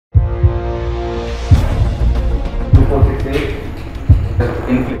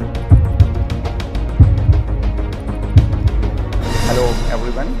inflict. Hello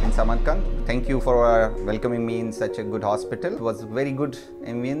everyone in Samarkand. Thank you for welcoming me in such a good hospital. It was very good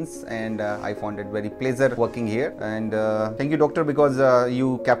ambience and I found it very pleasure working here. And thank you doctor because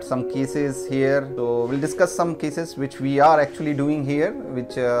you kept some cases here. So we'll discuss some cases which we are actually doing here,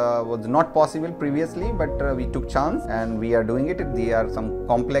 which was not possible previously, but we took chance and we are doing it. They are some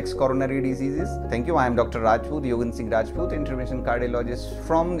complex coronary diseases. Thank you. I am Dr. Rajput, Yogendra Singh Raджпут, intervention cardiologist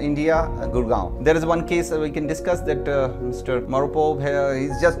from India, Gurgaon. There is one case we can discuss that Mr. Marupov,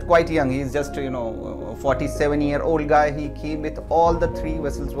 he's just quite young. He's just 47-year-old guy. He came with all the 3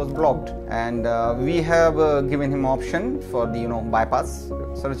 vessels was blocked, and we have given him option for the bypass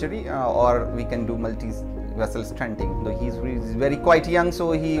surgery or we can do multi-vessel stenting. So he's very quite young,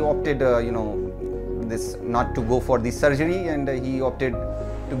 so he opted this not to go for the surgery and he opted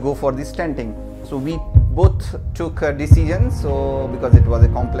to go for the stenting. So we both took decisions, so because it was a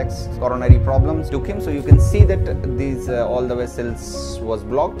complex coronary problems took him. So you can see that these all the vessels was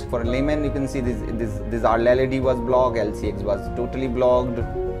blocked. For a layman you can see this RLD was blocked, LCX was totally blocked,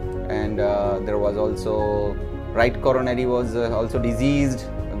 and there was also right coronary was also diseased.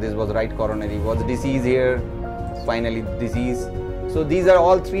 This was right coronary was disease here, finally disease. So these are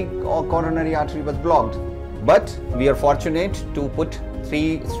all 3 coronary artery was blocked, but we are fortunate to put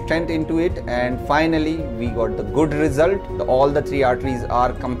 3 stent into it and finally we got the good result. All the 3 arteries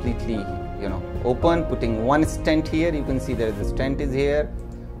are completely open. Putting 1 stent here, you can see there is a stent is here,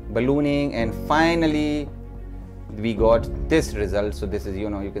 ballooning, and finally we got this result. So this is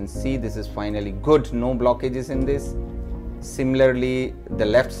you can see this is finally good, no blockages in this. Similarly the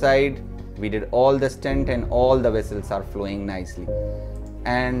left side we did all the stent and all the vessels are flowing nicely,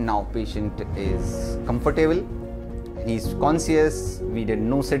 and now patient is comfortable. He's conscious. We did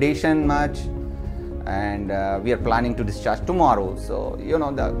no sedation much, and we are planning to discharge tomorrow. So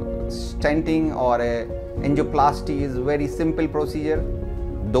the stenting or a angioplasty is very simple procedure,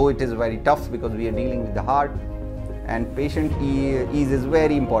 though it is very tough because we are dealing with the heart, and patient ease is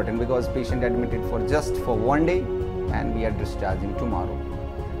very important because patient admitted for just for 1 day and we are discharging tomorrow.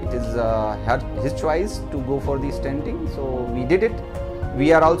 It is his choice to go for the stenting, so we did it.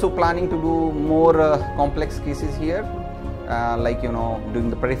 We are also planning to do more complex cases here, like doing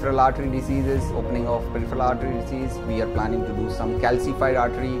the peripheral artery diseases, opening of peripheral artery disease. We are planning to do some calcified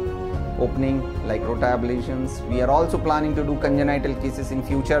artery opening like rotablations. We are also planning to do congenital cases in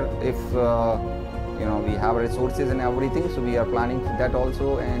future if we have resources and everything. So we are planning for that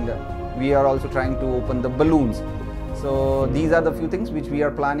also, and we are also trying to open the balloons. So these are the few things which we are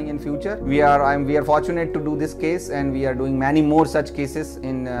planning in future. We are fortunate to do this case, and we are doing many more such cases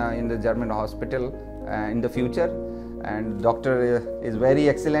in the German hospital in the future. And doctor is very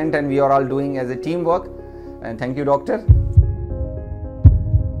excellent, and we are all doing as a teamwork. And thank you doctor.